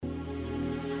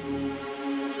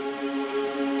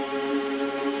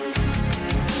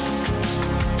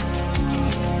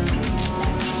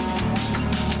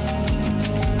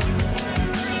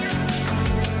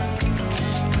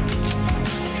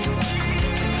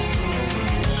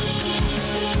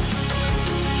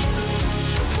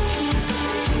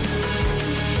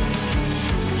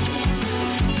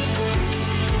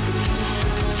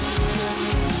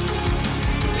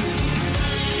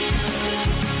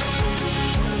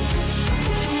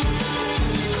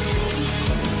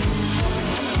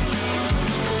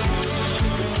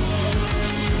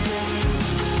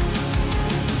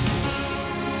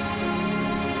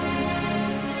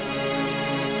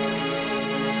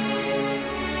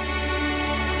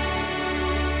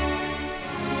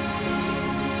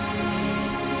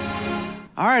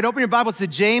All right, open your Bibles to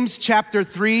James chapter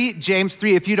 3. James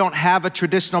 3, if you don't have a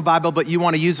traditional Bible but you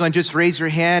want to use one, just raise your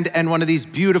hand and one of these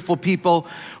beautiful people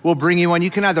will bring you one. You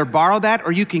can either borrow that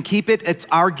or you can keep it. It's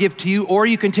our gift to you. Or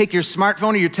you can take your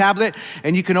smartphone or your tablet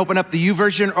and you can open up the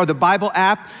YouVersion or the Bible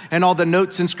app, and all the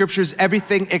notes and scriptures,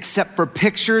 everything except for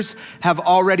pictures, have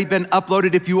already been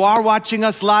uploaded. If you are watching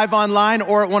us live online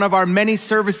or at one of our many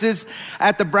services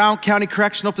at the Brown County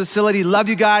Correctional Facility, love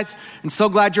you guys and so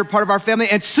glad you're part of our family,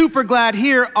 and super glad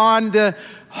here on the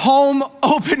home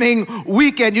opening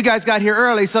weekend. You guys got here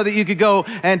early so that you could go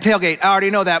and tailgate. I already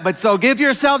know that, but so give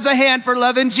yourselves a hand for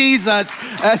loving Jesus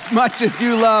as much as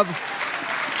you love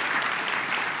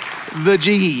the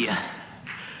G.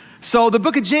 So the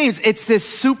book of James, it's this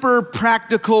super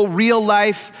practical, real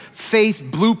life faith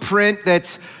blueprint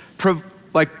that's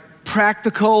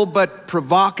practical but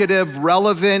provocative,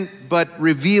 relevant but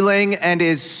revealing, and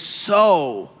is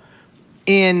so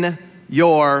in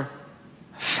your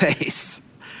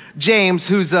face. James,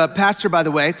 who's a pastor, by the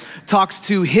way, talks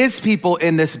to his people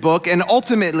in this book, and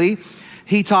ultimately,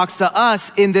 he talks to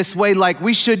us in this way, like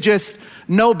we should just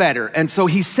know better. And so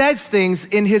he says things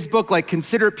in his book like,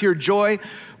 consider it pure joy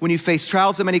when you face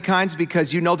trials of many kinds,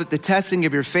 because you know that the testing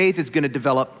of your faith is going to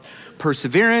develop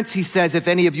perseverance. He says, if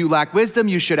any of you lack wisdom,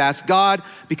 you should ask God,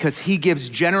 because he gives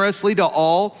generously to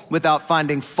all without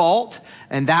finding fault,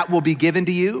 and that will be given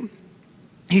to you.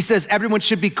 He says everyone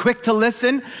should be quick to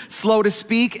listen, slow to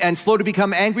speak, and slow to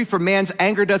become angry, for man's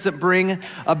anger doesn't bring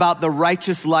about the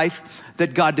righteous life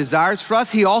that God desires for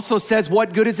us. He also says,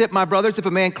 what good is it, my brothers, if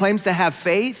a man claims to have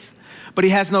faith, but he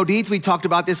has no deeds? We talked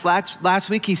about this last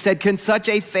week. He said, can such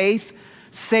a faith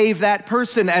save that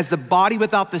person? As the body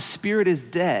without the spirit is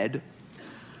dead,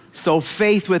 so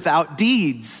faith without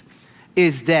deeds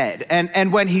is dead.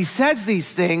 And when he says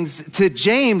these things to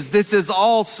James, this is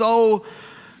all so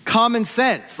common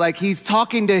sense. Like he's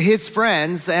talking to his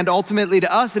friends and ultimately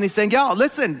to us, and he's saying, y'all,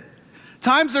 listen,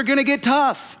 times are gonna get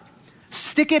tough.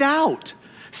 Stick it out.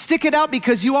 Stick it out,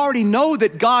 because you already know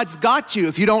that God's got you.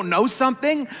 If you don't know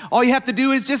something, all you have to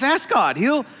do is just ask God.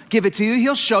 He'll give it to you.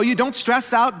 He'll show you. Don't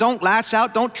stress out. Don't lash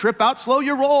out. Don't trip out. Slow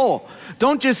your roll.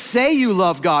 Don't just say you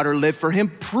love God or live for him.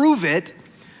 Prove it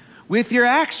with your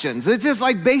actions. It's just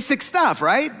like basic stuff,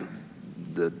 right?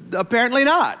 Apparently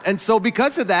not. And so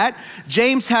because of that,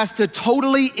 James has to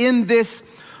totally, in this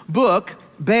book,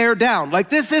 bear down. Like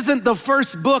this isn't the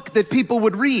first book that people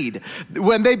would read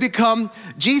when they become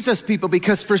Jesus people,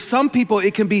 because for some people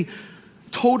it can be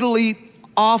totally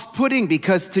off-putting,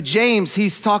 because to James,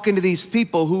 he's talking to these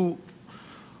people who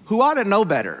ought to know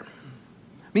better.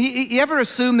 I mean, you ever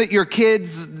assume that your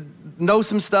kids know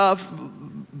some stuff,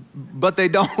 but they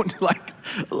don't?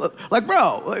 like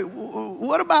bro,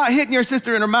 what about hitting your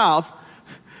sister in her mouth?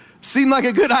 Seemed like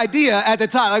a good idea at the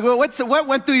time. Like, what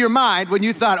went through your mind when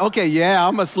you thought, okay, yeah,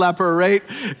 I'm gonna slap her right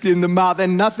in the mouth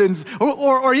and nothing's,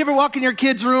 or you ever walk in your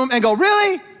kid's room and go,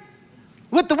 really?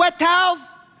 With the wet towels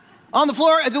on the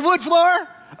floor, the wood floor?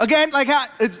 Again, like how,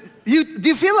 do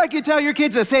you feel like you tell your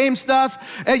kids the same stuff?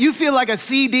 You feel like a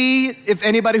CD, if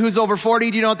anybody who's over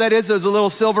 40, do you know what that is? There's a little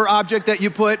silver object that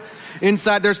you put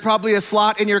inside. There's probably a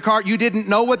slot in your car. You didn't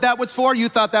know what that was for. You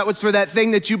thought that was for that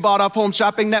thing that you bought off Home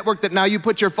Shopping Network that now you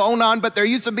put your phone on. But there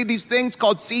used to be these things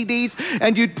called CDs,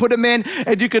 and you'd put them in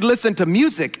and you could listen to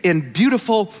music in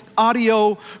beautiful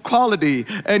audio quality.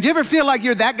 And do you ever feel like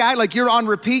you're that guy? Like you're on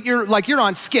repeat? You're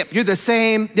on skip. You're the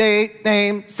same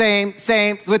day,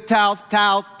 same, with towels,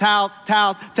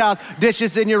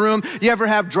 dishes in your room. You ever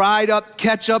have dried up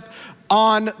ketchup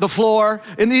on the floor?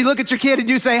 And then you look at your kid and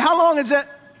you say, how long is it?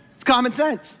 It's common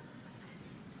sense,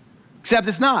 except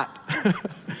it's not.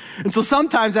 And so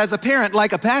sometimes as a parent,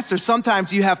 like a pastor,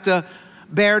 sometimes you have to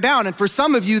bear down. And for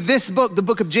some of you, this book, the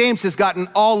book of James, has gotten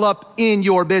all up in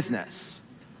your business.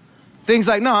 Things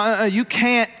like, no, you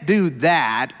can't do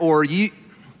that, or you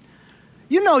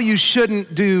know you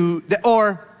shouldn't do that,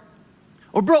 or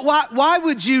bro, why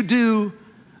would you do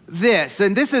this?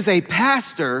 And this is a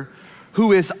pastor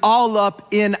who is all up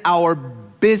in our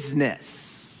business.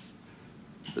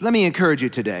 But let me encourage you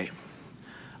today.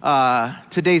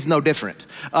 Today's no different.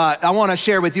 I want to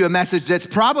share with you a message that's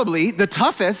probably the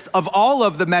toughest of all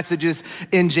of the messages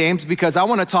in James, because I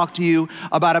want to talk to you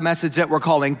about a message that we're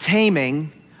calling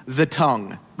Taming the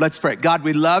Tongue. Let's pray. God,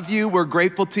 we love you. We're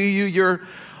grateful to you. You're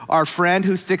our friend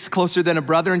who sticks closer than a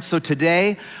brother. And so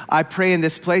today, I pray in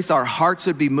this place, our hearts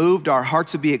would be moved, our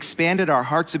hearts would be expanded, our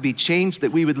hearts would be changed,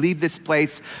 that we would leave this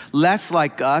place less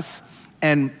like us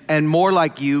and more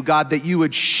like you, God, that you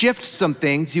would shift some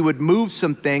things, you would move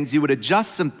some things, you would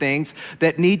adjust some things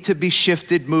that need to be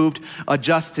shifted, moved,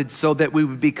 adjusted, so that we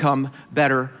would become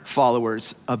better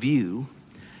followers of you.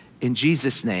 In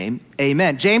Jesus' name,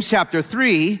 amen. James chapter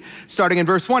 3, starting in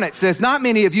verse 1, it says, not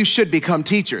many of you should become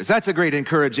teachers. That's a great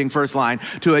encouraging first line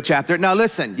to a chapter. Now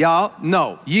listen, y'all,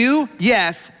 no. You,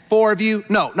 yes. 4 of you,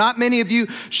 no. Not many of you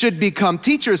should become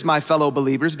teachers, my fellow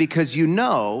believers, because you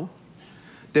know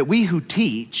that we who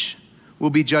teach will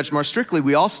be judged more strictly.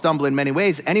 We all stumble in many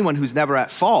ways. Anyone who's never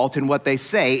at fault in what they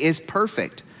say is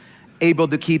perfect, able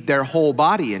to keep their whole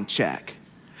body in check.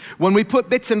 When we put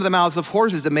bits into the mouths of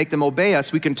horses to make them obey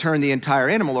us, we can turn the entire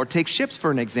animal. Or take ships for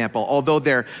an example. Although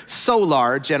they're so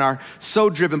large and are so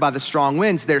driven by the strong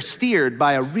winds, they're steered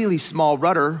by a really small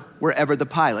rudder wherever the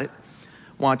pilot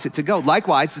wants it to go.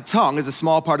 Likewise, the tongue is a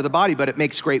small part of the body, but it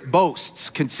makes great boasts.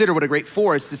 Consider what a great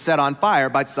forest is set on fire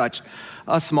by such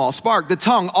a small spark. The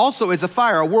tongue also is a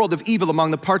fire, a world of evil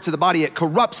among the parts of the body. It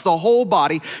corrupts the whole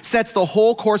body, sets the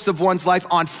whole course of one's life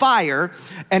on fire,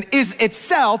 and is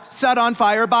itself set on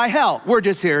fire by hell. We're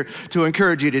just here to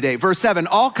encourage you today. Verse 7,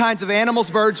 all kinds of animals,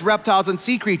 birds, reptiles, and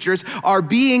sea creatures are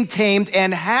being tamed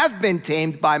and have been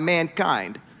tamed by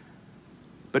mankind.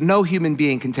 But no human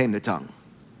being can tame the tongue.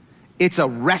 It's a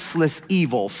restless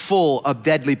evil full of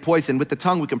deadly poison. With the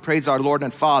tongue we can praise our Lord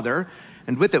and Father,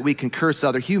 and with it we can curse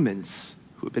other humans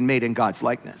who have been made in God's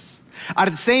likeness. Out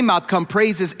of the same mouth come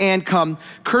praises and come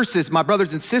curses. My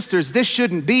brothers and sisters, this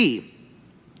shouldn't be.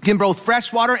 Can both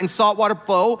fresh water and salt water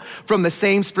flow from the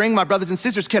same spring? My brothers and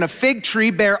sisters, can a fig tree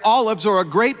bear olives or a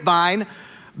grapevine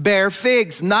bear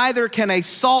figs? Neither can a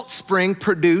salt spring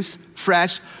produce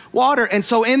fresh water. And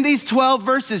so in these 12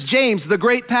 verses, James, the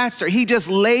great pastor, he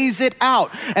just lays it out.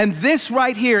 And this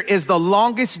right here is the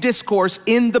longest discourse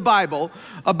in the Bible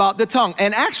about the tongue.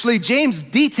 And actually, James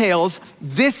details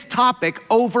this topic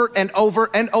over and over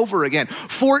and over again.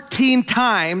 14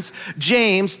 times,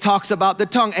 James talks about the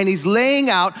tongue, and he's laying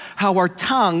out how our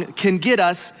tongue can get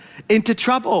us into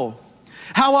trouble.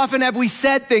 How often have we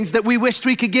said things that we wished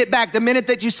we could get back? The minute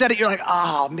that you said it, you're like,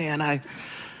 oh man,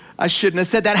 I shouldn't have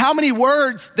said that. How many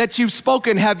words that you've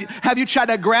spoken have you tried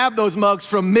to grab those mugs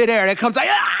from midair and it comes like,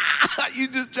 ah! You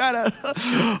just try to,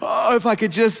 oh, if I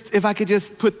could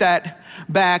just put that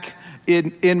back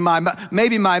in my,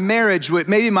 maybe my marriage would,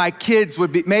 maybe my kids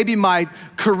would be, maybe my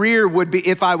career would be,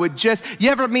 if I would just, you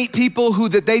ever meet people who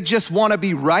that they just want to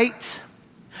be right?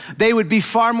 They would be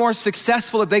far more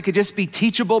successful if they could just be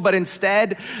teachable, but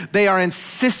instead they are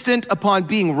insistent upon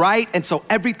being right. And so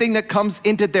everything that comes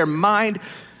into their mind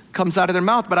comes out of their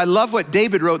mouth. But I love what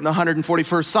David wrote in the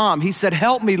 141st Psalm. He said,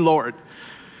 help me, Lord,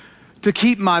 to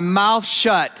keep my mouth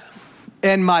shut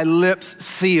and my lips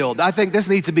sealed. I think this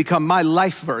needs to become my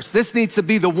life verse. This needs to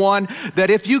be the one that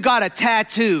if you got a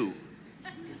tattoo,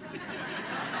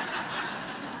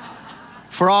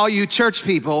 for all you church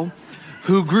people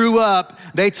who grew up,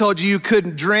 they told you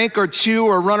couldn't drink or chew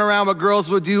or run around what girls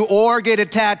would do or get a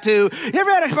tattoo. You ever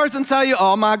had a person tell you,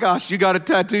 oh my gosh, you got a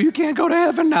tattoo, you can't go to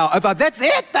heaven now? I thought, that's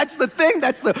it, that's the thing,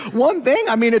 that's the one thing.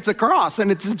 I mean, it's a cross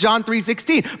and it's John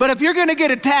 3:16. But if you're gonna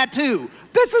get a tattoo,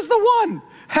 this is the one.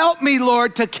 Help me,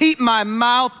 Lord, to keep my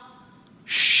mouth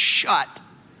shut.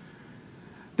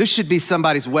 This should be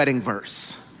somebody's wedding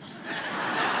verse.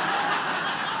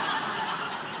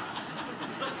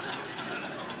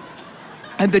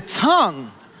 And the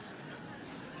tongue,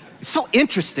 it's so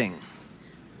interesting.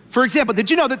 For example, did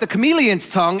you know that the chameleon's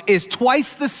tongue is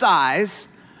twice the size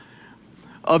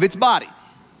of its body?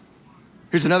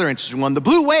 Here's another interesting one. The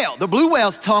blue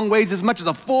whale's tongue weighs as much as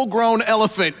a full-grown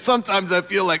elephant. Sometimes I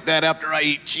feel like that after I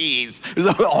eat cheese.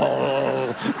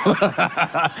 Oh,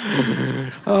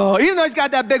 even though he's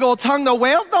got that big old tongue, the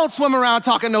whales don't swim around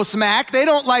talking no smack. They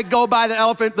don't like go by the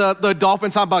elephant, the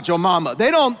dolphins, how about your mama?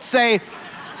 They don't say,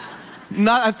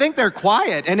 I think they're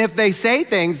quiet, and if they say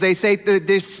things, they say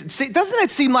this. Doesn't it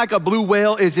seem like a blue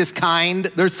whale is just kind?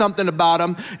 There's something about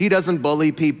him. He doesn't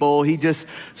bully people. He just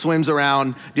swims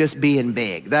around just being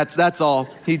big. That's all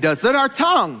he does. Then our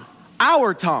tongue,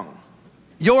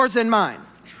 yours and mine,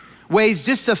 weighs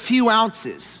just a few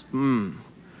ounces.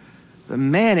 But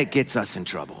man, it gets us in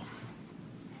trouble.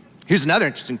 Here's another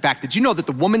interesting fact. Did you know that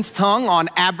the woman's tongue on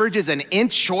average is an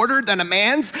inch shorter than a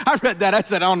man's? I read that. I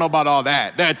said, I don't know about all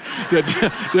that. That's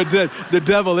the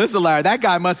devil is a liar. That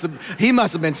guy must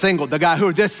have been single. The guy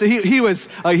who just, he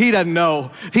doesn't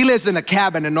know. He lives in a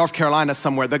cabin in North Carolina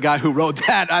somewhere, the guy who wrote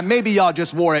that. Maybe y'all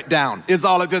just wore it down. Is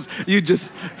all it just, you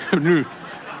just knew.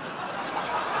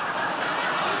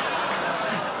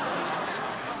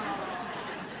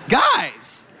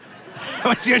 Guys,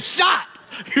 what's your shot?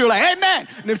 You're like, hey man,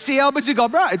 and if she helps you go,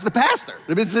 bro, it's the pastor.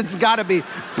 It's gotta be,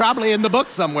 it's probably in the book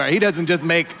somewhere. He doesn't just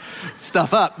make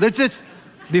stuff up. Let's just,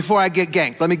 before I get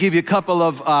ganked, let me give you a couple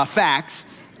of facts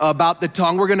about the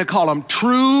tongue. We're gonna call them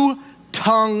true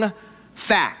tongue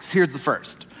facts. Here's the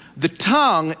first. The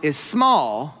tongue is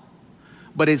small,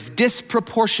 but is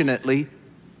disproportionately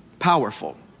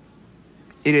powerful.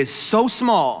 It is so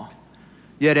small,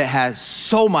 yet it has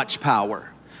so much power.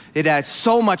 It has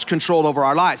so much control over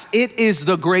our lives. It is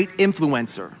the great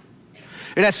influencer.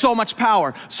 It has so much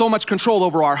power, so much control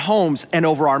over our homes and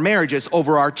over our marriages,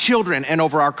 over our children and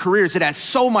over our careers. It has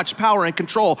so much power and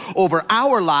control over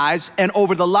our lives and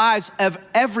over the lives of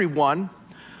everyone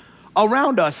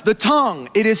around us. The tongue,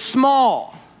 it is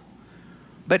small,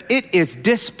 but it is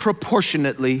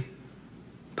disproportionately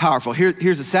powerful.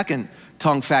 Here's a second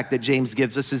tongue fact that James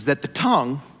gives us, is that the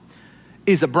tongue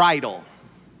is a bridle.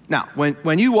 Now,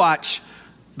 when you watch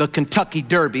the Kentucky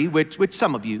Derby, which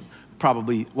some of you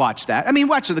probably watch that. I mean,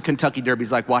 watching the Kentucky Derby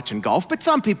is like watching golf, but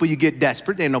some people, you get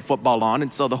desperate, there ain't no football on,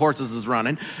 and so the horses is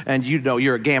running, and you know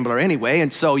you're a gambler anyway,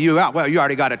 and so you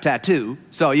already got a tattoo,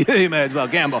 so you may as well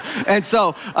gamble. And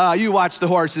so you watch the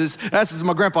horses. That's what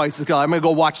my grandpa used to call it. I'm gonna go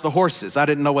watch the horses. I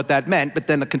didn't know what that meant, but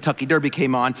then the Kentucky Derby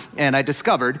came on, and I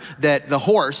discovered that the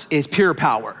horse is pure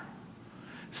power.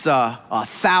 It's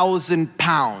 1,000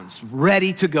 pounds,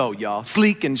 ready to go, y'all.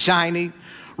 Sleek and shiny,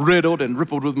 riddled and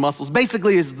rippled with muscles.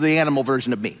 Basically, is the animal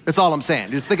version of me. That's all I'm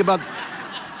saying. Just think about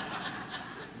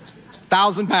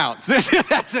 1,000 pounds.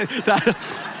 That's it.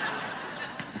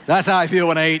 That's how I feel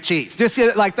when I eat cheese. Just get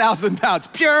it like 1,000 pounds,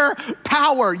 pure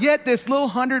power. Yet this little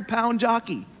 100-pound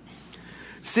jockey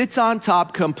sits on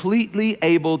top, completely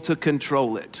able to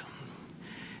control it.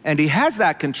 And he has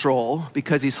that control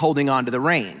because he's holding on to the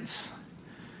reins,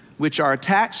 which are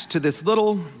attached to this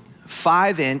little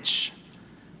 5-inch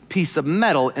piece of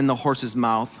metal in the horse's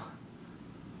mouth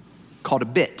called a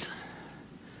bit.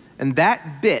 And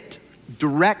that bit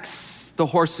directs the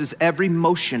horse's every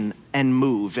motion and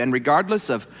move. And regardless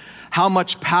of how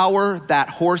much power that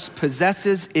horse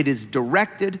possesses, it is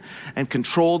directed and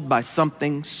controlled by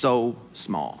something so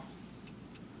small.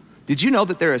 Did you know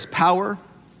that there is power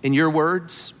in your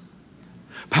words?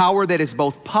 Power that is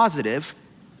both positive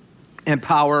and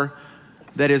power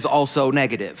that is also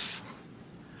negative.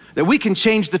 That we can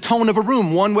change the tone of a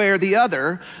room one way or the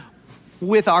other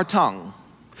with our tongue.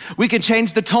 We can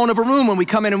change the tone of a room when we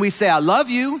come in and we say, I love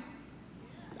you.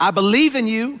 I believe in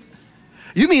you.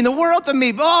 You mean the world to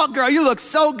me. Oh, girl, you look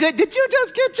so good. Did you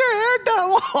just get your hair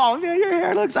done? Oh, man, your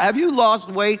hair looks, have you lost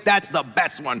weight? That's the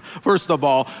best one. First of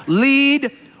all,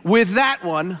 lead with that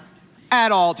one at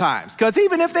all times. Because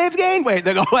even if they've gained weight,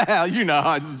 they go, well, you know,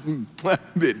 I've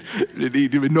been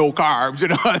eating no carbs. You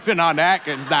know, I've been on the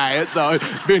Atkins diet, so it's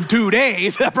been 2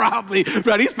 days probably.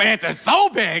 But these pants are so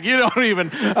big, you don't even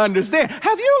understand.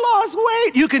 Have you lost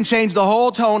weight? You can change the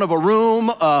whole tone of a room,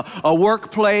 a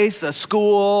workplace, a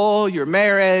school, your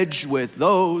marriage with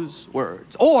those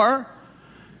words. Or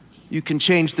you can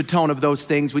change the tone of those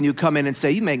things when you come in and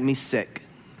say, you make me sick.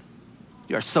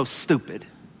 You are so stupid.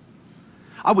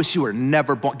 I wish you were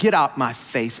never born. Get out my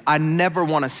face. I never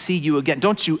want to see you again.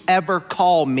 Don't you ever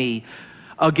call me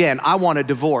again. I want a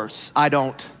divorce. I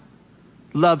don't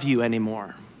love you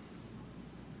anymore.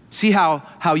 See how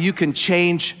you can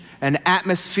change an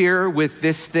atmosphere with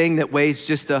this thing that weighs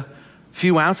just a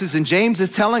few ounces? And James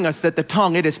is telling us that the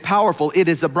tongue, it is powerful. It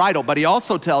is a bridle. But he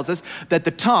also tells us that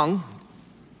the tongue,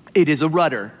 it is a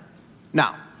rudder.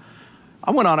 Now,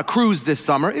 I went on a cruise this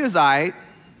summer. It was all right.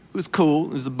 It was cool.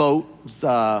 It was a boat. It was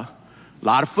a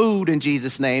lot of food in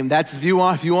Jesus' name. That's if you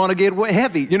want to get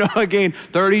heavy. You know, I gained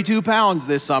 32 pounds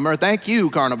this summer. Thank you,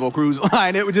 Carnival Cruise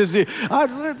Line. It was just, it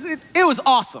was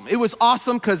awesome. It was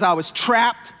awesome because I was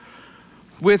trapped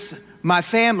with my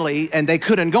family and they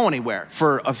couldn't go anywhere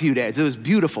for a few days. It was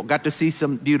beautiful. Got to see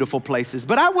some beautiful places.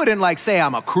 But I wouldn't say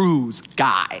I'm a cruise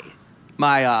guy.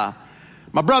 My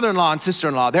brother-in-law and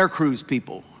sister-in-law, they're cruise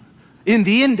people. In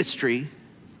the industry,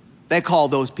 they call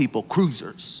those people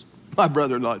cruisers. My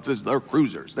brother-in-law and sister, they're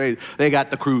cruisers. They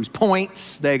got the cruise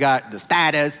points. They got the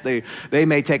status. They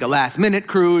may take a last-minute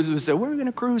cruise. We say, where are we going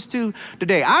to cruise to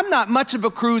today? I'm not much of a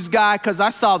cruise guy because I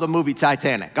saw the movie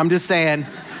Titanic. I'm just saying,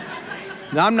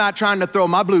 I'm not trying to throw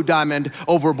my blue diamond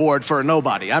overboard for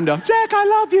nobody. I'm Jack, I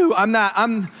love you.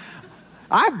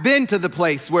 I've been to the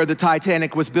place where the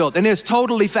Titanic was built, and it's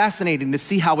totally fascinating to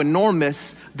see how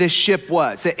enormous this ship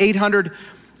was. At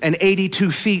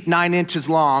 882 feet, 9 inches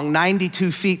long,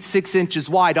 92 feet, 6 inches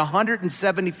wide,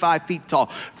 175 feet tall,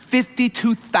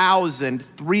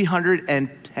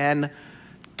 52,310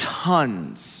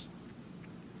 tons.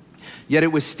 Yet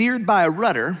it was steered by a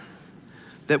rudder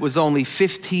that was only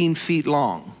 15 feet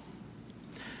long.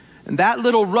 And that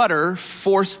little rudder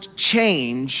forced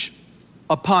change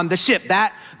upon the ship.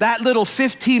 That little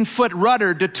 15-foot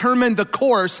rudder determined the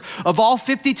course of all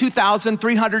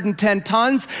 52,310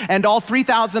 tons and all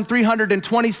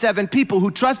 3,327 people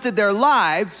who trusted their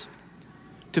lives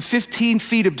to 15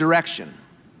 feet of direction.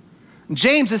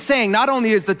 James is saying not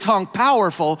only is the tongue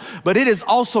powerful, but it is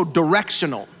also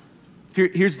directional.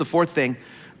 Here's the fourth thing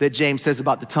that James says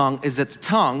about the tongue, is that the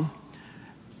tongue,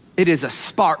 it is a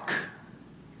spark.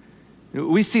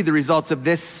 We see the results of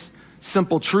this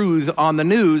simple truth on the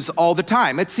news all the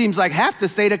time. It seems like half the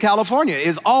state of California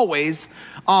is always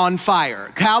on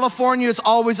fire. California is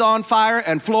always on fire,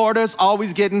 and Florida's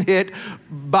always getting hit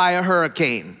by a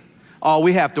hurricane. All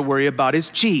we have to worry about is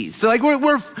cheese. So like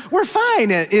we're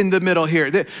fine in the middle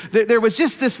here. There was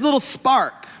just this little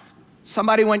spark.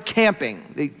 Somebody went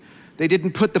camping. They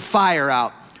didn't put the fire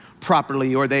out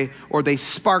properly, or they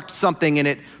sparked something and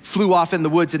it flew off in the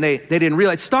woods, and they didn't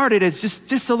realize. It started as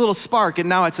just a little spark, and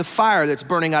now it's a fire that's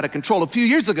burning out of control. A few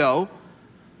years ago,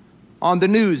 on the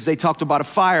news, they talked about a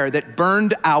fire that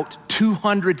burned out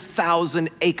 200,000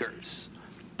 acres.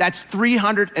 That's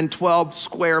 312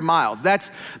 square miles.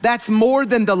 That's more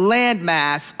than the land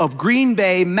mass of Green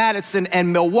Bay, Madison,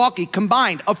 and Milwaukee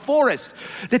combined. A forest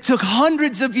that took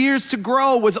hundreds of years to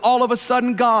grow was all of a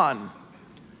sudden gone,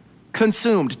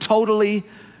 consumed, totally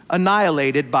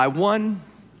annihilated by one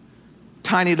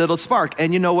tiny little spark.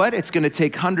 And you know what? It's going to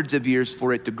take hundreds of years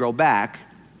for it to grow back,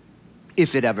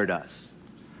 if it ever does.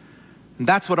 And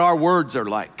that's what our words are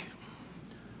like.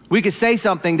 We could say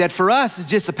something that for us is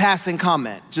just a passing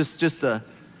comment, just a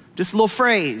little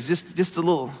phrase, just a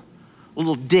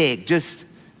little dig, just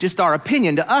our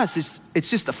opinion. To us, it's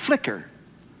just a flicker.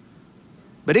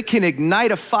 But it can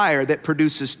ignite a fire that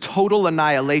produces total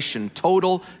annihilation,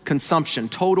 total consumption,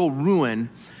 total ruin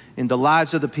in the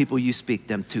lives of the people you speak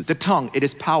them to. The tongue, it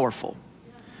is powerful.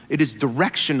 It is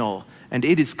directional, and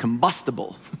it is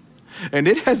combustible. And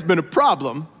it has been a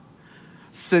problem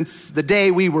since the day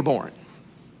we were born.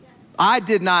 I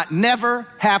did never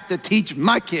have to teach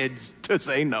my kids to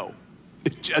say no.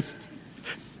 It just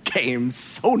came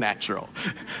so natural.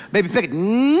 Maybe pick it.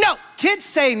 No. Kids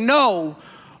say no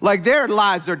like their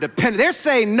lives are dependent. They're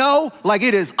saying no like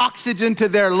it is oxygen to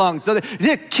their lungs. So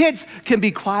the kids can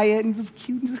be quiet and just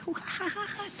cute.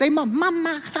 Say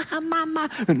mama, mama.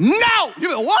 No! You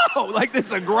go, whoa, like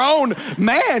this a grown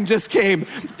man just came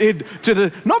into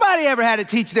the, nobody ever had to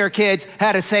teach their kids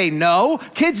how to say no.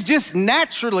 Kids just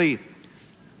naturally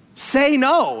say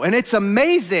no. And it's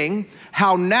amazing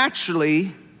how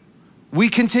naturally we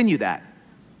continue that.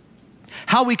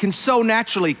 How we can so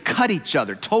naturally cut each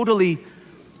other, totally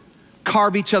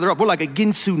carve each other up. We're like a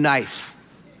Ginsu knife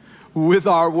with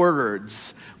our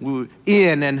words.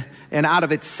 In and out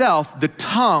of itself, the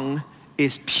tongue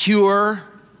is pure,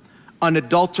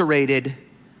 unadulterated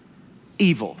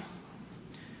evil.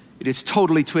 It is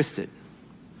totally twisted.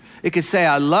 It could say,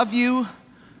 I love you,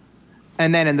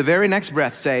 and then in the very next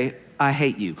breath say, I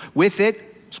hate you. With it,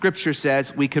 Scripture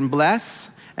says we can bless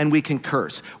and we can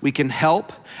curse. We can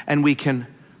help and we can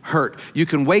hurt. You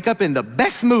can wake up in the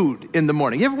best mood in the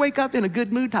morning. You ever wake up in a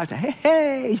good mood? Talk to,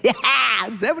 hey,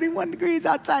 yeah, 71 degrees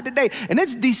outside today, and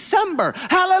it's December.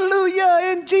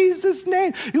 Hallelujah, in Jesus'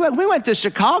 name. We went to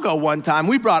Chicago one time.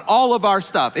 We brought all of our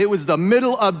stuff. It was the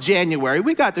middle of January.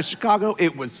 We got to Chicago.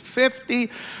 It was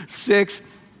 56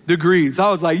 degrees. I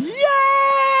was like,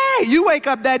 yay! You wake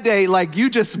up that day like you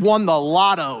just won the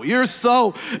lotto. You're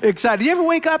so excited. You ever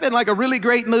wake up in like a really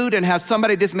great mood and have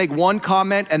somebody just make one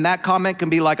comment, and that comment can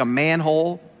be like a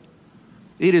manhole?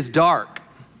 It is dark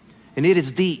and it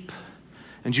is deep,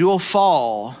 and you will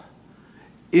fall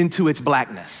into its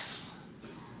blackness.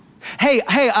 Hey,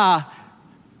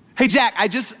 Jack, I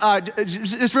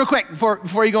just real quick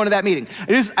before you go into that meeting,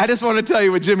 I just want to tell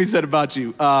you what Jimmy said about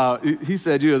you. He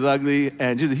said you was ugly,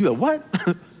 and he was like,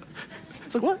 what?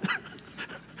 It's like, what?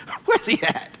 Where's he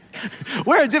at?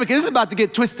 Where is Jimmy? Because this is about to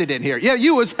get twisted in here. Yeah,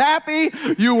 you was happy,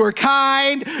 you were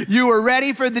kind, you were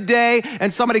ready for the day,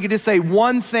 and somebody could just say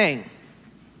one thing,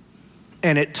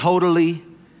 and it totally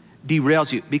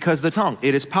derails you. Because the tongue,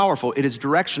 it is powerful, it is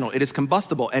directional, it is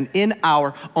combustible, and in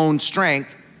our own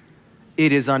strength,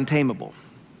 it is untamable.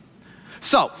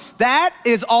 So that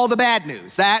is all the bad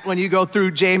news. That when you go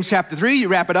through James chapter 3, you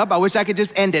wrap it up. I wish I could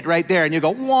just end it right there and you go,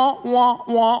 wah, wah,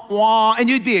 wah, wah. And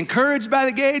you'd be encouraged by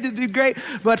the gate. It'd be great.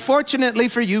 But fortunately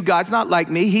for you, God's not like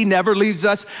me. He never leaves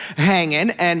us hanging.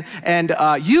 And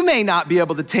you may not be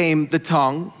able to tame the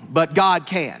tongue, but God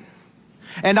can.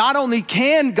 And not only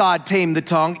can God tame the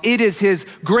tongue, it is his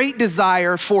great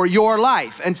desire for your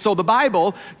life. And so the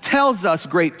Bible tells us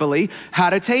gratefully how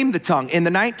to tame the tongue. In the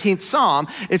 19th Psalm,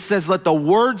 it says, let the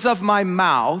words of my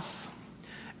mouth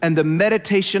and the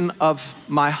meditation of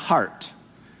my heart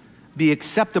be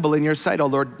acceptable in your sight, O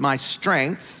Lord, my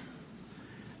strength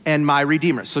and my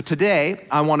Redeemer. So today,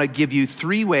 I want to give you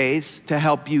 3 ways to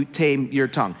help you tame your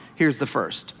tongue. Here's the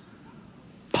first.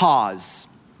 Pause.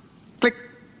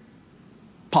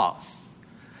 Pause.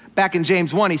 Back in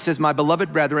James 1, he says, my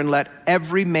beloved brethren, let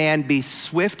every man be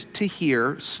swift to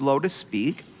hear, slow to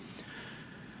speak,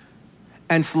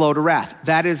 and slow to wrath.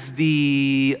 That is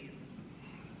the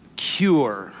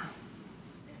cure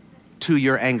to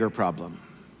your anger problem.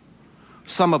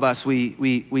 Some of us,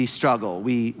 we struggle.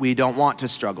 We don't want to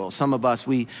struggle. Some of us,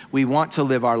 we want to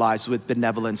live our lives with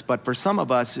benevolence. But for some of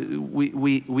us,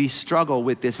 we struggle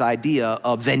with this idea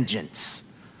of vengeance.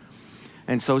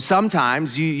 And so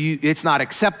sometimes it's not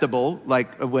acceptable,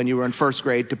 like when you were in first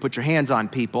grade, to put your hands on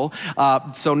people.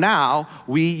 So now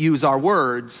we use our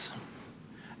words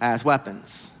as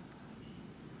weapons.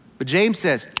 But James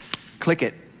says,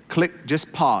 click,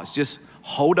 just pause, just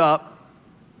hold up,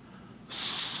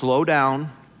 slow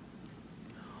down,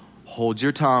 hold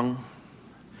your tongue,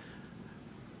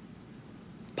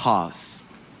 pause.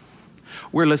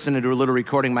 We're listening to a little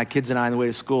recording, my kids and I, on the way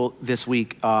to school this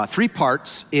week, 3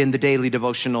 parts in the daily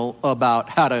devotional about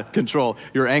how to control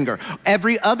your anger.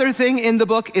 Every other thing in the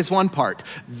book is 1 part.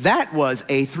 That was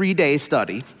a 3-day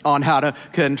study on how to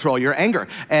control your anger.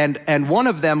 And one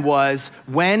of them was,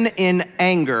 when in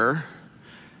anger,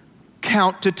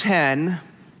 count to 10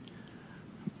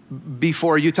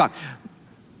 before you talk.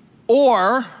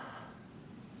 Or,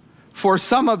 for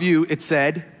some of you, it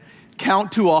said,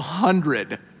 count to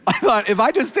 100. I thought, if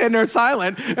I just stand there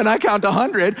silent and I count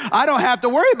 100, I don't have to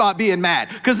worry about being mad,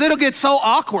 because it'll get so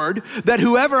awkward that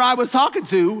whoever I was talking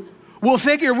to will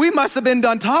figure we must have been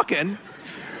done talking.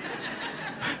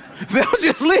 They'll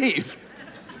just leave.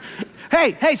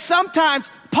 Hey, sometimes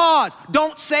pause.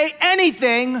 Don't say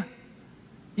anything.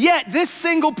 Yet this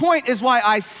single point is why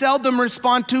I seldom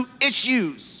respond to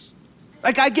issues.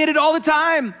 Like, I get it all the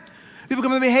time. People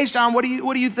come to me, hey, Sean, what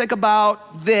do you think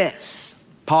about this?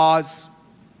 Pause.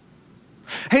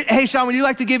 Hey, Sean, would you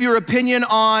like to give your opinion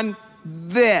on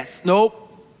this?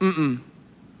 Nope.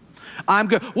 I'm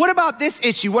good. What about this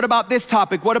issue? What about this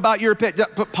topic? What about your opinion?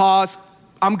 Pause.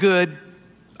 I'm good.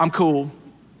 I'm cool.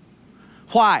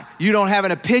 Why? You don't have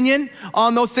an opinion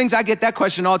on those things? I get that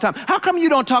question all the time. How come you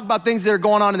don't talk about things that are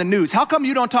going on in the news? How come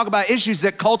you don't talk about issues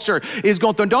that culture is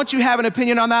going through? Don't you have an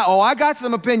opinion on that? Oh, I got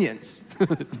some opinions.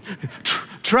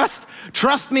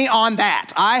 Trust me on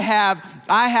that. I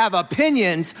have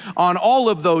opinions on all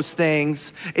of those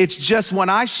things. It's just when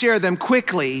I share them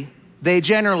quickly, they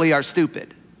generally are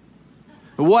stupid.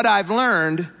 What I've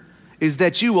learned is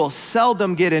that you will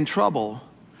seldom get in trouble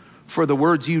for the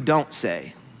words you don't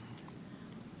say.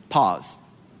 Pause.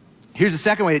 Here's the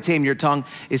second way to tame your tongue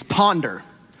is ponder.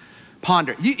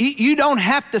 Ponder. You don't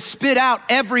have to spit out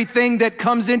everything that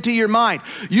comes into your mind.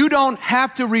 You don't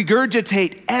have to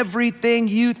regurgitate everything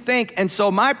you think. And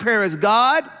so my prayer is,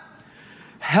 God,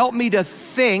 help me to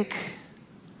think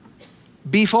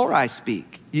before I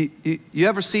speak. You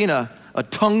ever seen a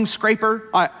tongue scraper?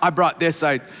 I brought this.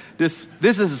 This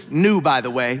is new, by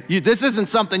the way. This isn't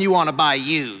something you want to buy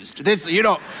used. You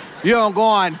don't go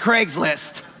on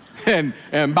Craigslist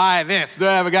and buy this. Do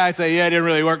I have a guy say, yeah, it didn't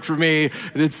really work for me.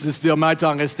 It's still, my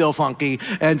tongue is still funky.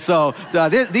 And so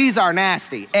these are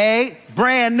nasty.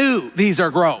 Brand new, these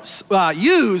are gross.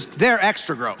 Used, they're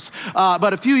extra gross.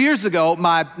 But a few years ago,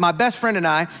 my best friend and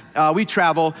I, we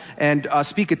travel and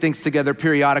speak at things together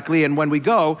periodically. And when we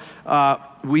go,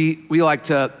 we like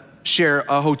to share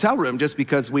a hotel room just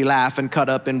because we laugh and cut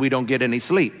up and we don't get any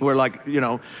sleep. We're like,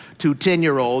 2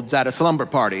 10-year-olds at a slumber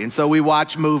party. And so we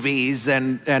watch movies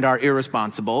and are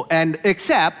irresponsible. And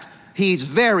except he's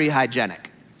very hygienic.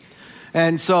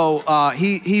 And so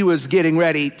he was getting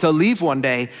ready to leave one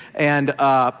day, and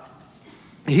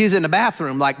he's in the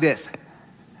bathroom like this.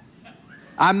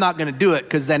 I'm not going to do it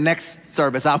because then next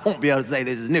service I won't be able to say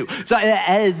this is new. So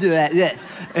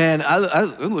and I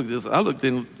looked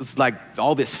in. It's like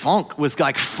all this funk was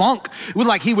like funk. It was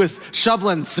like he was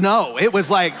shoveling snow. It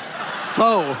was like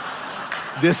so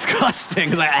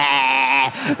disgusting. Like,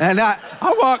 and I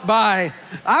walked by.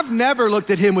 I've never looked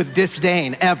at him with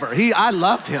disdain ever. I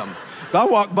loved him. I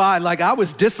walked by like I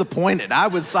was disappointed. I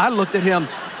looked at him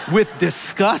with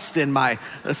disgust in I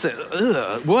said,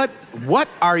 ugh, what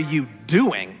are you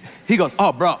doing? He goes,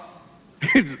 oh, bro,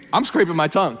 I'm scraping my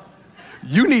tongue.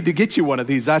 You need to get you one of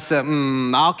these. I said,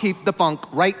 I'll keep the funk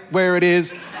right where it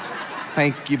is.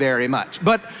 Thank you very much.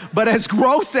 But as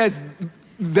gross as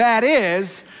that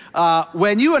is,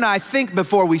 when you and I think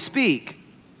before we speak,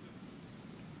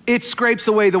 it scrapes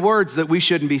away the words that we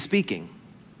shouldn't be speaking.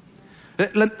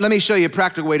 Let me show you a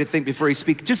practical way to think before you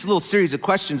speak. Just a little series of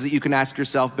questions that you can ask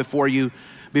yourself before you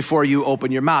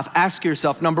open your mouth. Ask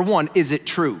yourself, number one, is it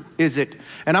true?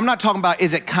 And I'm not talking about,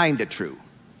 is it kind of true?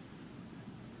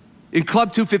 In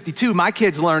Club 252, my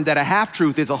kids learned that a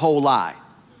half-truth is a whole lie.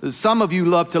 Some of you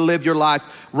love to live your lives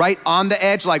right on the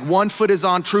edge, like one foot is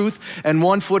on truth and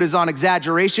one foot is on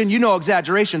exaggeration. You know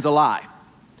exaggeration's a lie.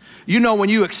 You know when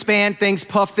you expand things,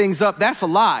 puff things up, that's a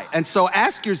lie. And so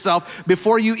ask yourself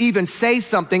before you even say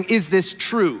something, is this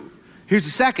true? Here's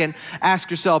the second,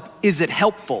 ask yourself, is it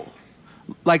helpful?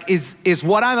 Like, is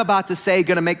what I'm about to say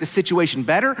gonna make the situation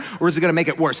better, or is it gonna make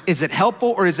it worse? Is it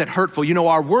helpful or is it hurtful? You know,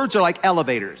 our words are like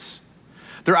elevators.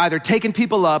 They're either taking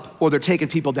people up or they're taking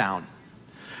people down.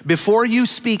 Before you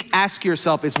speak, ask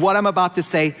yourself, is what I'm about to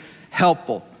say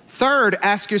helpful? Third,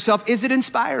 ask yourself, is it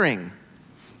inspiring?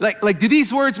 Like, do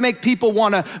these words make people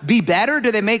wanna be better?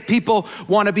 Do they make people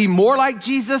wanna be more like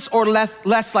Jesus or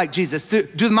less like Jesus?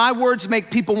 Do my words make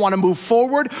people wanna move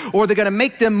forward, or are they gonna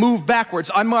make them move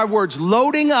backwards? Are my words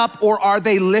loading up, or are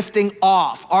they lifting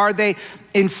off? Are they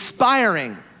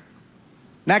inspiring?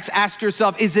 Next, ask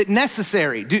yourself, is it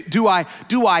necessary? Do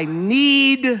I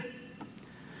need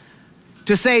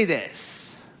to say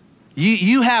this?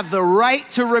 You have the right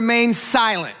to remain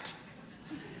silent.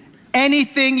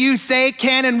 Anything you say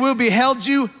can and will be held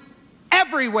you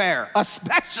everywhere,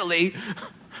 especially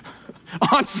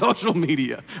on social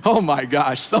media. Oh my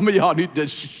gosh, some of y'all need to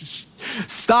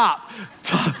stop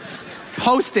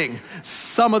posting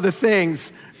some of the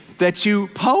things that you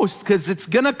post, because it's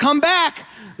gonna come back.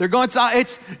 They're going to,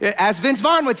 it's, as Vince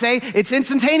Vaughn would say, it's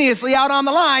instantaneously out on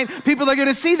the line. People are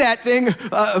gonna see that thing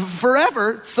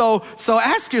forever. So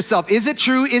ask yourself, is it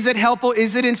true? Is it helpful?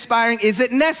 Is it inspiring? Is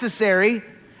it necessary?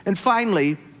 And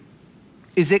finally,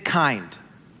 is it kind?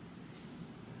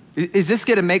 Is this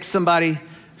gonna make somebody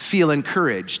feel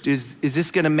encouraged? Is this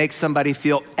gonna make somebody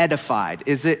feel edified?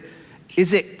 Is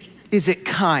it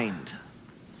kind?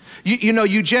 You know,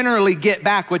 you generally get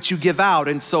back what you give out,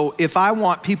 and so if I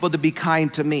want people to be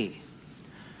kind to me,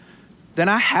 then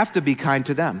I have to be kind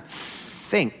to them.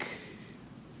 Think,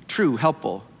 true,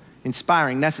 helpful,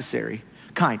 inspiring, necessary,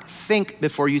 kind. Think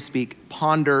before you speak,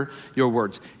 ponder your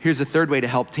words. Here's a third way to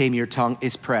help tame your tongue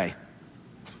is pray.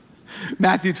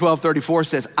 Matthew 12:34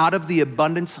 says, out of the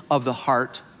abundance of the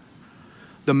heart,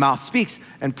 the mouth speaks.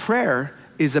 And prayer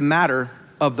is a matter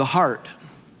of the heart.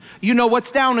 You know,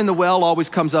 what's down in the well always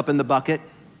comes up in the bucket.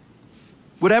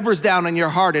 Whatever's down in your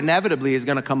heart inevitably is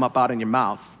gonna come up out in your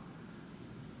mouth.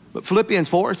 But Philippians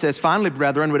 4 says, finally,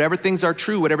 brethren, whatever things are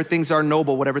true, whatever things are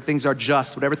noble, whatever things are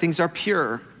just, whatever things are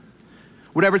pure,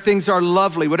 whatever things are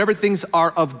lovely, whatever things are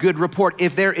of good report,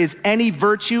 if there is any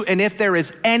virtue and if there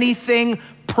is anything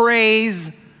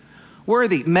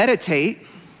praiseworthy, meditate,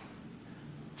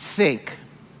 think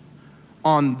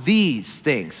on these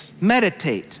things.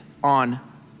 Meditate on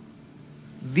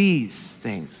these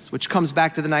things, which comes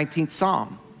back to the 19th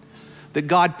Psalm. That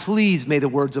God, please may the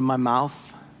words of my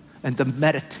mouth and the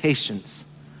meditations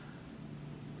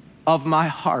of my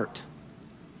heart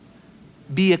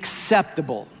be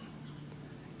acceptable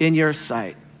in your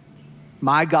sight,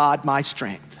 my God, my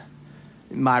strength,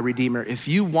 my Redeemer. If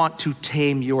you want to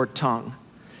tame your tongue,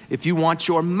 if you want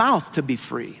your mouth to be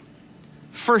free,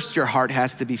 first your heart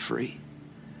has to be free.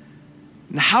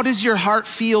 And how does your heart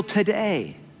feel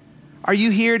today? Are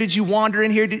you here? Did you wander in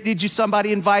here? Did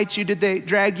somebody invite you? Did they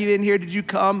drag you in here? Did you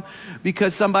come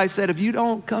because somebody said, if you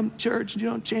don't come to church and you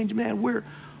don't change, man,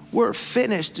 we're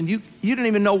finished. And you didn't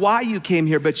even know why you came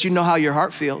here, but you know how your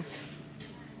heart feels.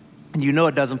 And you know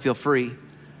it doesn't feel free.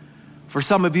 For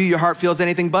some of you, your heart feels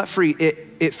anything but free.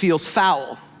 It feels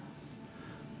foul.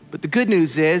 But the good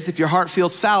news is, if your heart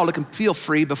feels foul, it can feel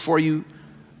free before you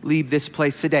leave this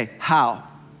place today. How?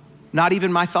 Not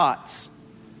even my thoughts,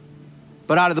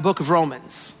 but out of the book of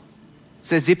Romans. It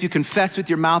says, if you confess with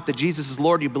your mouth that Jesus is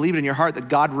Lord, you believe it in your heart that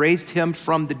God raised him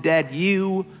from the dead,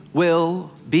 you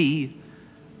will be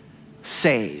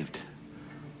saved.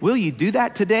 Will you do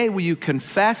that today? Will you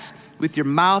confess with your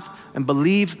mouth and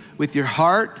believe with your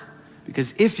heart?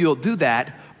 Because if you'll do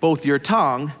that, both your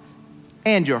tongue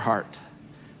and your heart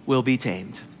will be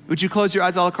tamed. Would you close your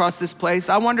eyes all across this place?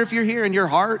 I wonder if you're here and your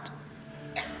heart,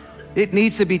 it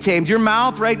needs to be tamed. Your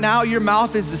mouth right now, your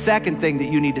mouth is the second thing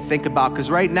that you need to think about, because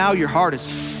right now your heart is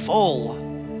full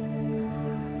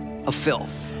of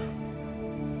filth.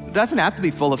 It doesn't have to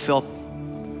be full of filth.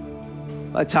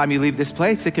 By the time you leave this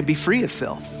place, it can be free of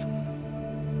filth.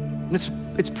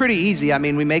 It's pretty easy. I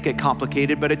mean, we make it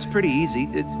complicated, but it's pretty easy.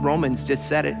 It's Romans just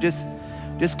said it.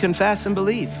 Just confess and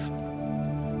believe.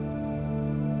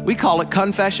 We call it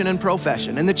confession and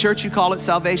profession. In the church, you call it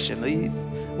salvation,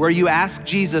 where you ask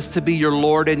Jesus to be your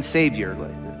Lord and Savior.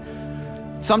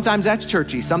 Sometimes that's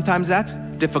churchy. Sometimes that's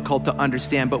difficult to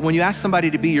understand. But when you ask somebody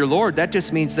to be your Lord, that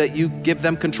just means that you give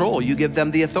them control. You give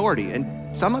them the authority.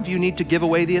 And some of you need to give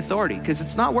away the authority because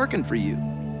it's not working for you.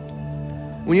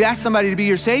 When you ask somebody to be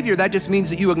your Savior, that just means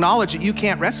that you acknowledge that you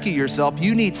can't rescue yourself.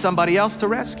 You need somebody else to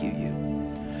rescue you.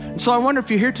 And so I wonder if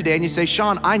you're here today and you say,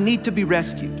 Sean, I need to be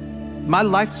rescued. My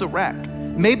life's a wreck.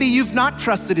 Maybe you've not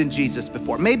trusted in Jesus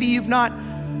before. Maybe you've not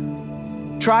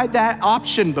tried that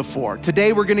option before.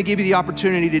 Today we're gonna give you the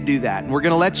opportunity to do that. And we're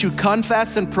gonna let you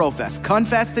confess and profess.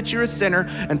 Confess that you're a sinner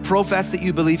and profess that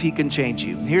you believe he can change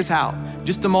you. And here's how.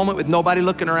 Just a moment with nobody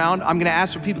looking around, I'm gonna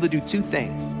ask for people to do two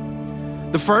things.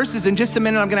 The first is in just a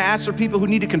minute, I'm gonna ask for people who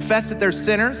need to confess that they're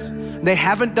sinners. They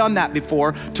haven't done that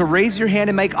before, to raise your hand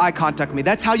and make eye contact with me.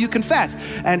 That's how you confess.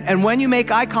 And when you make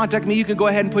eye contact with me, you can go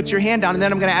ahead and put your hand down, and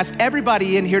then I'm gonna ask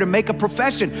everybody in here to make a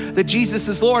profession that Jesus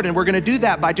is Lord, and we're gonna do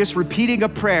that by just repeating a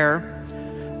prayer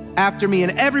after me,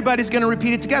 and everybody's gonna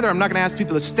repeat it together. I'm not gonna ask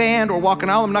people to stand or walk an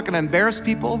aisle. I'm not gonna embarrass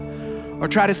people or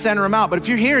try to center them out. But if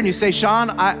you're here and you say, Sean,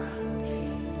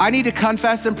 I need to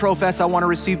confess and profess I wanna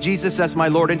receive Jesus as my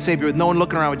Lord and Savior with no one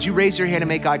looking around, would you raise your hand and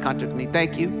make eye contact with me?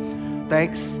 Thank you,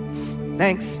 thanks.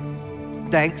 Thanks,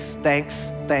 thanks, thanks,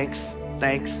 thanks,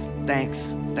 thanks,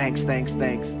 thanks, thanks, thanks,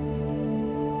 thanks,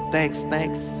 thanks,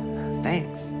 thanks,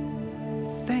 thanks,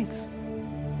 thanks.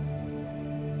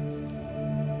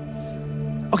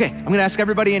 Okay, I'm gonna ask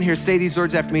everybody in here, say these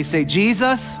words after me. Say,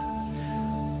 Jesus,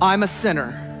 I'm a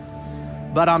sinner,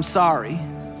 but I'm sorry.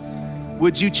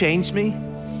 Would you change me?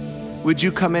 Would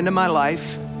you come into my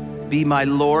life, be my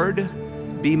Lord,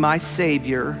 be my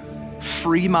Savior,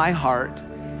 free my heart?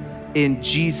 In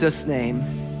Jesus' name,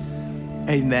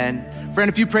 amen. Friend,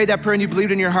 if you prayed that prayer and you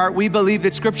believed in your heart, we believe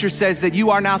that Scripture says that you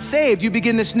are now saved. You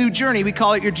begin this new journey. We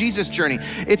call it your Jesus journey.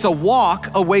 It's a walk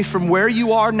away from where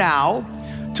you are now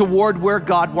toward where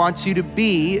God wants you to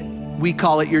be. We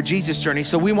call it your Jesus journey.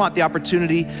 So we want the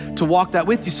opportunity to walk that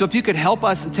with you. So if you could help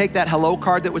us and take that hello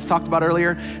card that was talked about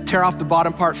earlier, tear off the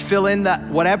bottom part, fill in that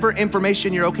whatever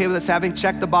information you're okay with us having,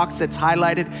 check the box that's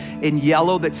highlighted in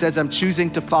yellow that says I'm choosing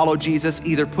to follow Jesus.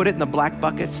 Either put it in the black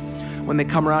buckets when they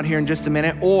come around here in just a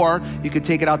minute, or you could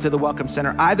take it out to the Welcome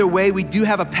Center. Either way, we do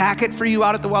have a packet for you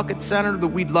out at the Welcome Center that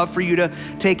we'd love for you to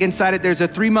take inside it. There's a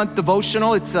 3-month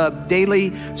devotional. It's a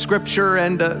daily scripture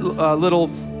and a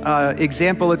little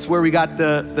example. It's where we got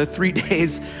the 3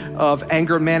 days of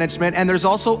anger management. And there's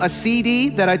also a CD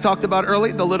that I talked about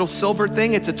earlier, the little silver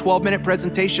thing. It's a 12-minute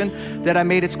presentation that I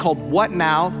made. It's called What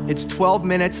Now? It's 12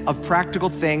 minutes of practical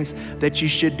things that you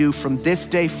should do from this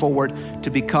day forward to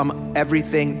become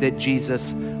everything that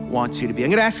Jesus wants you to be.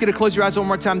 I'm gonna ask you to close your eyes one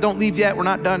more time. Don't leave yet. We're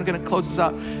not done. I'm gonna close this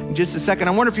out in just a second.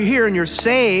 I wonder if you're here and you're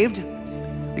saved,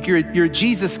 like you're a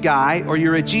Jesus guy or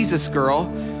you're a Jesus girl,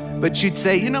 but you'd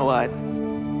say, you know what?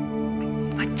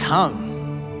 My tongue,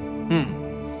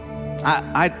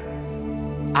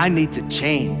 I need to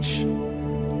change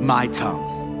my tongue.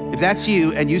 If that's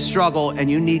you and you struggle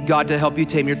and you need God to help you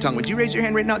tame your tongue, would you raise your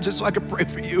hand right now just so I can pray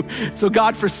for you? So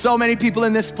God, for so many people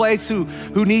in this place who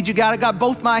need you, God, I got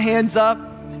both my hands up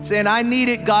saying, I need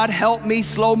it. God, help me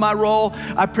slow my roll.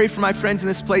 I pray for my friends in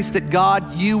this place that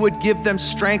God, you would give them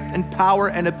strength and power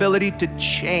and ability to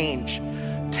change,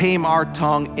 tame our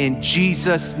tongue in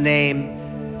Jesus' name.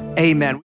 Amen.